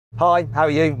Hi, how are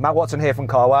you? Matt Watson here from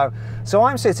CarWow. So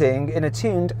I'm sitting in a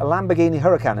tuned Lamborghini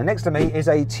Huracan, and next to me is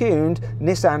a tuned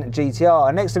Nissan GTR,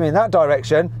 and next to me in that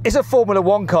direction is a Formula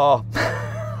One car.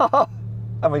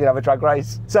 And we're gonna have a drag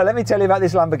race. So let me tell you about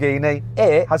this Lamborghini.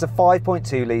 It has a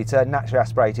 5.2 litre naturally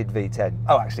aspirated V10.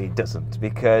 Oh, actually it doesn't,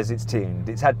 because it's tuned.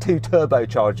 It's had two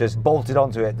turbochargers bolted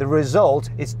onto it. The result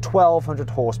is 1200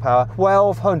 horsepower,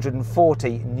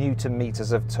 1240 newton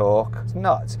meters of torque. It's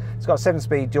nuts. It's got a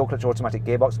 7-speed dual clutch automatic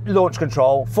gearbox, launch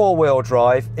control, 4-wheel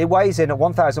drive. It weighs in at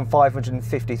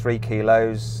 1,553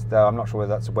 kilos, though I'm not sure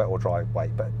whether that's a wet or dry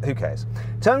weight, but who cares.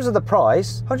 In terms of the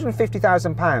price,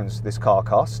 £150,000 this car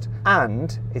cost,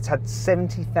 and it's had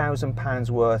 £70,000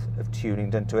 worth of tuning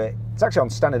done to it. It's actually on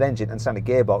standard engine and standard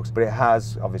gearbox, but it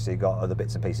has obviously got other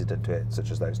bits and pieces done to it,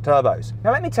 such as those turbos.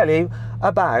 Now let me tell you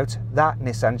about that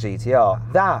Nissan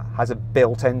GTR. That has a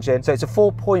built engine, so it's a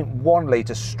 4.1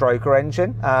 litre stroker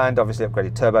engine, and obviously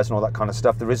upgraded turbos and all that kind of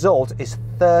stuff. The result is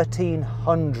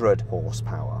 1,300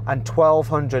 horsepower and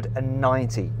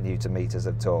 1,290 newton meters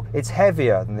of torque. It's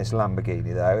heavier than this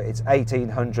Lamborghini though. It's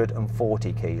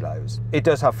 1,840 kilos. It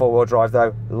does have 4-wheel drive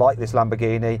though, like this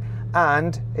Lamborghini,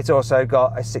 and it's also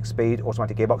got a 6-speed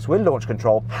automatic gearbox with launch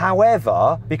control.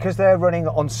 However, because they're running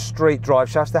on street drive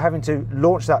shafts, they're having to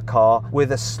launch that car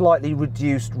with a slightly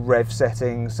reduced rev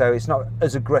setting, so it's not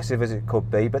as aggressive as it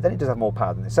could be, but then it does have more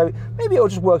power than this. So maybe it'll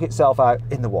just work itself out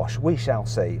in the wash. We shall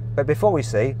see. But before we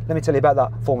see, let me tell you about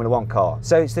that Formula One car.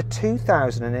 So it's the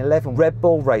 2011 Red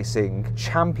Bull Racing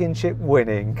championship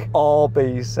winning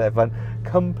RB7.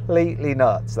 Completely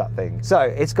nuts, that thing. So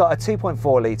it's got a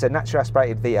 2.4 litre naturally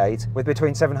aspirated V8 with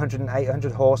between 700 and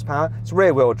 800 horsepower. It's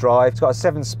rear wheel drive. It's got a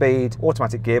 7-speed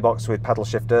automatic gearbox with paddle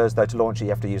shifters, though to launch it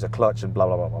you have to use a clutch and blah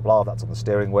blah blah blah blah. That's on the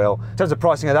steering wheel. In terms of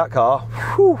pricing of that car,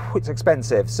 whew, it's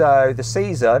expensive. So the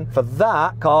season for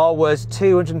that car was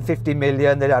 250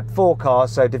 million. They had 4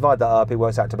 cars, so divide that up, it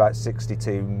works out to about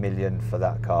 62 million for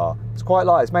that car. It's quite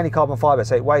light. It's mainly carbon fibre,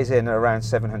 so it weighs in at around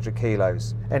 700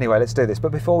 kilos. Anyway, let's do this.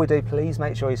 But before we do, please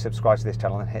make sure you subscribe to this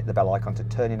channel and hit the bell icon to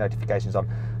turn your notifications on.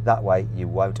 That way you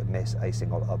won't miss a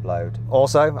single upload.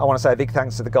 Also, I want to say a big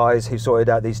thanks to the guys who sorted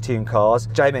out these tuned cars.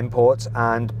 JM Imports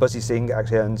and Buzzy Singh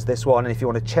actually owns this one, and if you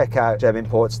want to check out JM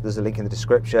Imports, there's a link in the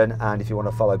description, and if you want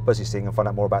to follow Buzzy Singh and find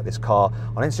out more about this car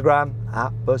on Instagram,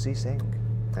 @Buzzy Singh.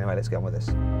 Anyway, let's get on with this.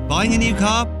 Buying a new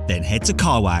car? Then head to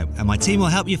CarWow and my team will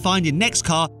help you find your next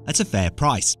car at a fair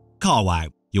price. CarWow,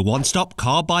 your one-stop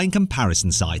car buying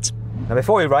comparison site. Now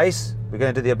before we race, we're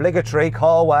going to do the obligatory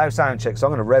CarWow sound check, so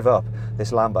I'm going to rev up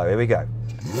this Lambo. Here we go.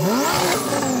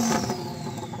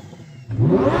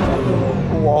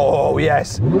 Whoa,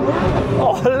 yes.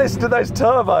 Oh, listen to those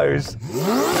turbos.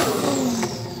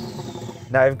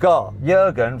 Now we've got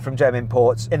Jürgen from JM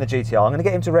Imports in the GTR. I'm going to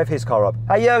get him to rev his car up.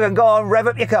 Hey Jürgen, go on, rev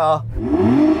up your car.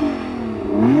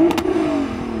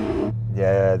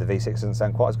 Yeah, the V6 doesn't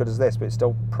sound quite as good as this, but it's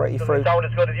still pretty fruity. Doesn't sound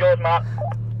as good as yours, Matt.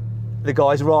 The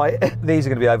guy's right. These are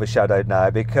going to be overshadowed now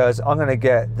because I'm going to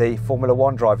get the Formula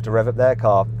One driver to rev up their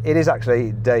car. It is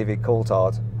actually David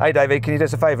Coulthard. Hey David, can you do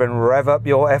us a favour and rev up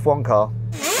your F1 car?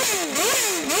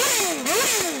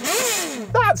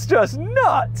 That's just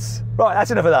nuts. Right, that's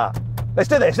enough of that. Let's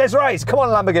do this, let's race. Come on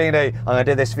Lamborghini. I'm going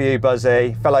to do this for you,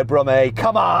 Buzzy, fellow Brummie.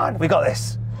 Come on, we got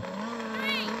this.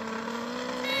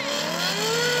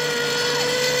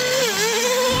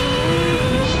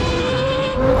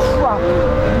 Crap.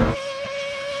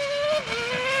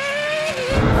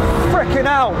 Frickin'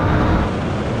 hell.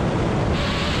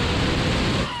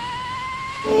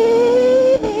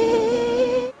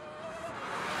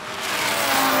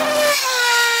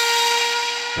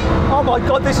 Oh my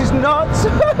God, this is nuts.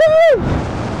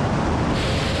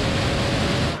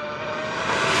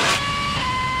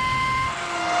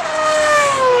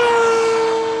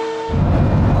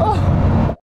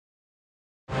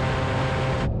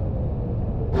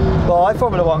 Bye,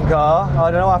 Formula One car.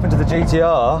 I don't know what happened to the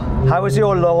GTR. How was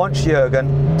your launch,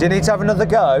 Jürgen? Do you need to have another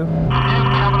go?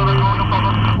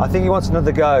 I think he wants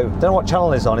another go. Don't know what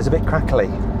channel he's on, it's a bit crackly.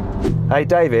 Hey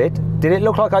David, did it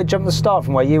look like I jumped the start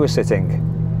from where you were sitting?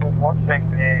 I'm watching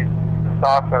the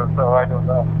starter, so I don't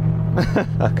know.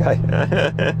 Okay.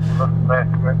 It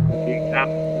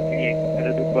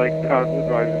looks like cars are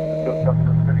driving. Still some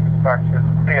pretty good traction.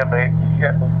 Clearly, you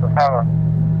get the power.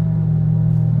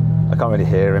 I can't really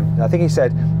hear him. I think he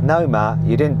said, no Matt,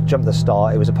 you didn't jump the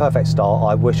start, it was a perfect start,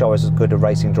 I wish I was as good a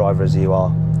racing driver as you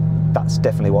are. That's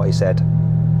definitely what he said.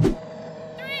 3, 2.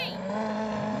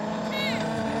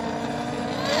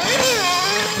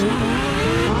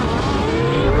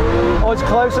 Oh, it's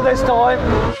closer this time.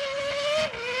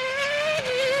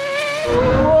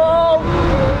 Whoa!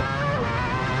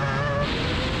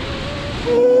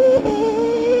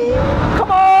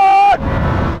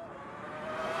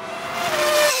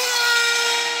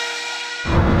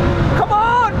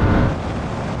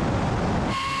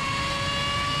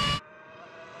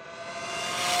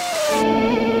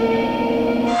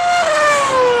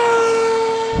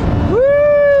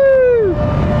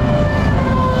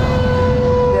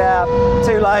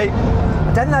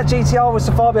 Then that GTR was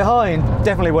so far behind.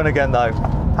 Definitely won again though.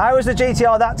 How was the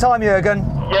GTR that time, Jürgen?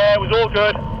 Yeah, it was all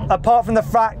good. Apart from the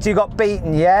fact you got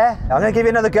beaten, yeah? I'm going to give you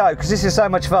another go because this is so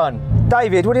much fun.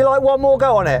 David, would you like one more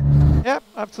go on it? Yep,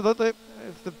 absolutely.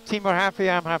 If the team are happy,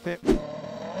 I'm happy.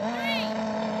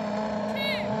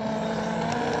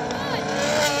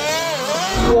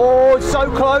 Oh, it's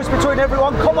so close between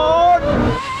everyone. Come on!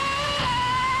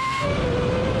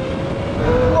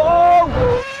 Whoa!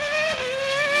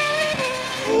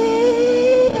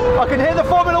 I can hear the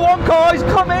Formula 1 car. He's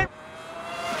coming.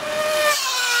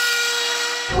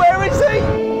 Where is he?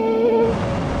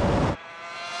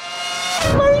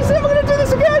 Where is he? Am I going to do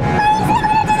this again?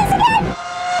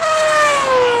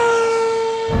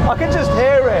 I can just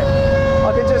hear it.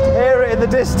 I can just hear it in the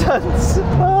distance.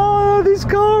 Oh, this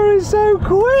car is so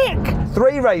quick.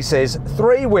 3 races,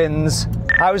 3 wins.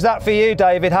 How was that for you,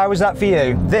 David? How was that for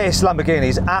you? This Lamborghini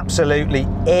is absolutely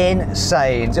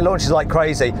insane. It launches like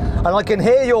crazy. And I can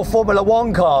hear your Formula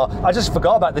 1 car. I just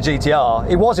forgot about the GTR.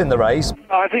 It was in the race.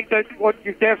 I think that what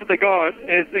you've definitely got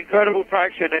is incredible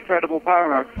traction, incredible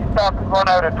power. Start to run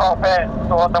out of top end,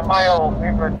 so on the mile,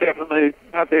 we would definitely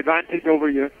have the advantage over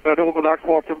you. But over that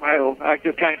quarter mile, I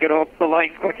just can't get off the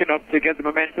line quick enough to get the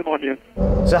momentum on you.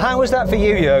 So how was that for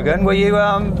you, Jürgen? Were you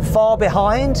far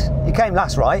behind? You came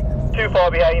last, right? Too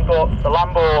far behind, but the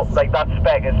Lambo, like that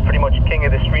spec, is pretty much king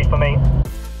of the street for me.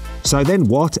 So then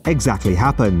what exactly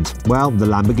happened? Well, the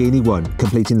Lamborghini won,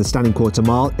 completing the standing quarter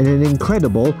mile in an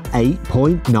incredible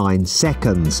 8.9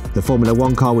 seconds. The Formula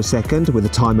 1 car was second with a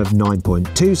time of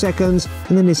 9.2 seconds,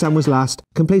 and the Nissan was last,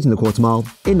 completing the quarter mile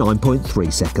in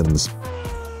 9.3 seconds.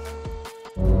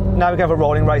 Now we're going for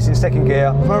rolling race in second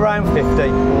gear from around 50.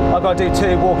 I've got to do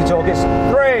 2 walkie-talkies.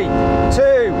 3,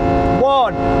 2,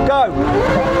 1, go!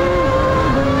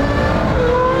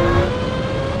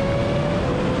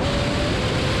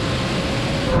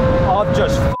 I've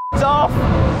just f***ed off.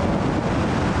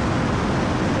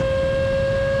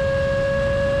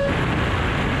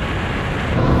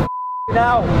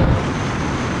 Now.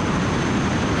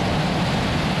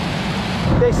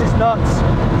 This is nuts.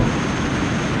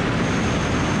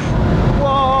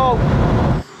 Whoa!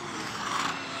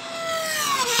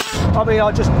 I mean,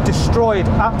 I just destroyed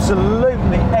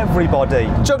absolutely everybody.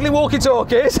 Juggling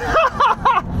walkie-talkies.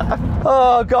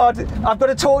 Oh God, I've got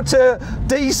to talk to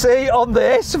DC on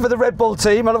this for the Red Bull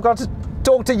team, and I've got to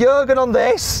talk to Jürgen on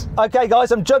this. Okay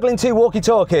guys, I'm juggling 2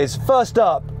 walkie-talkies. First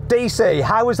up, DC,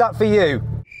 how was that for you?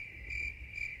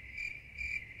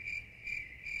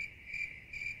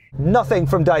 Nothing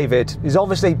from David. He's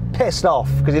obviously pissed off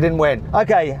because he didn't win.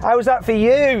 Okay, how was that for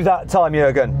you that time,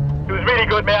 Jürgen? It was really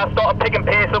good, mate. I started picking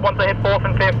pace up once I hit 4th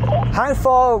and 5th. How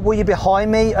far were you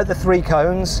behind me at the 3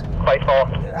 cones? Quite far.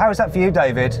 How was that for you,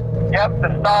 David? Yep,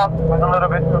 the start was a little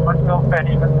bit too much fuel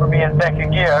efficiency for me in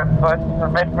second gear, but the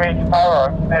mid-range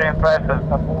power, very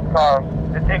impressive on both cars.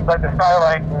 It seems like the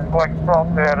skyline was going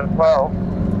strong there as well.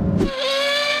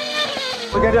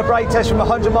 We're going to do a brake test from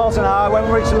 100 miles an hour. When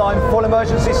we reach the line, full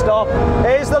emergency stop.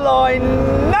 Here's the line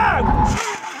now!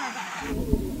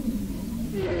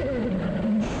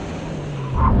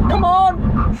 Come on!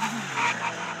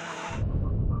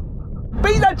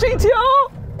 Beat that GTR!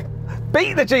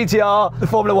 Beat the GTR! The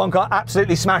Formula 1 car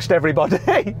absolutely smashed everybody.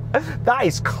 That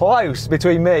is close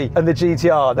between me and the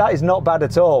GTR. That is not bad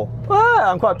at all. Well,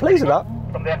 I'm quite pleased with that.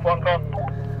 From the F1 car.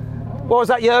 What was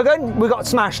that, Jürgen? We got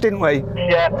smashed, didn't we?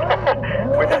 Yeah,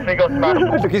 we definitely got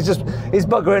smashed. Look, he's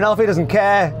buggering off, he doesn't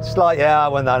care. Just like, yeah, I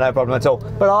won that, no problem at all.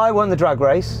 But I won the drag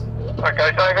race.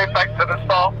 Okay, so I go back to the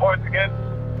start point again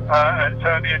and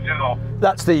turn the engine off.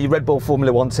 That's the Red Bull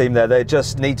Formula 1 team there. They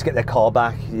just need to get their car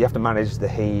back. You have to manage the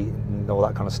heat and all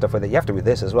that kind of stuff with it. You have to with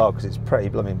this as well because it's pretty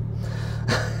blooming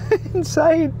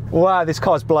insane. Wow, this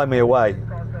car's blown me away.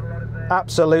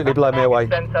 Absolutely blown me away.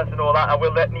 Sensors and all that. I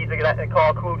will need to get the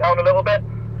car cool down a little bit.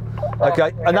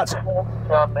 Okay, and that's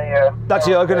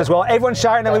Jürgen as well. Everyone's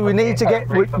shouting at me. We need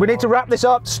to wrap this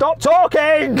up. Stop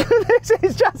talking. This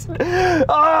is just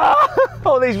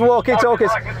all these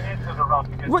walkie-talkies.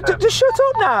 Just shut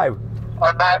up now.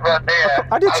 On that run there,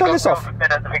 I did turn this off.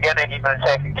 At the beginning, even in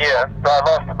second gear, so I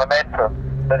lost the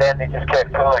momentum, but then they just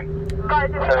kept going.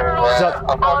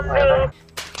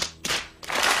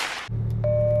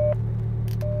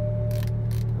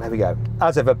 There we go.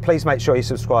 As ever, please make sure you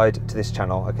subscribe to this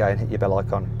channel, okay, and hit your bell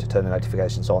icon to turn the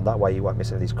notifications on. That way you won't miss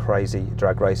any of these crazy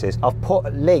drag races. I've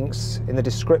put links in the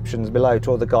descriptions below to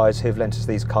all the guys who've lent us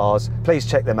these cars. Please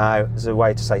check them out as a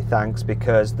way to say thanks,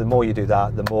 because the more you do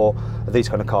that, the more of these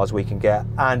kind of cars we can get.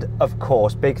 And of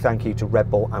course, big thank you to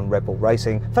Red Bull and Red Bull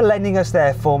Racing for lending us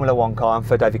their Formula 1 car, and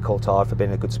for David Coulthard for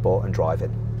being a good sport and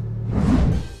driving.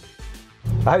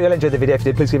 I hope you all enjoyed the video. If you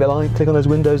did, please give it a like, click on those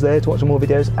windows there to watch some more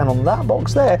videos, and on that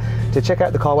box there to check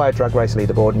out the CarWow Drag Race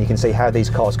leaderboard, and you can see how these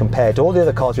cars compare to all the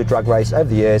other cars we've drag raced over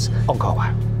the years on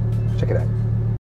CarWow. Check it out.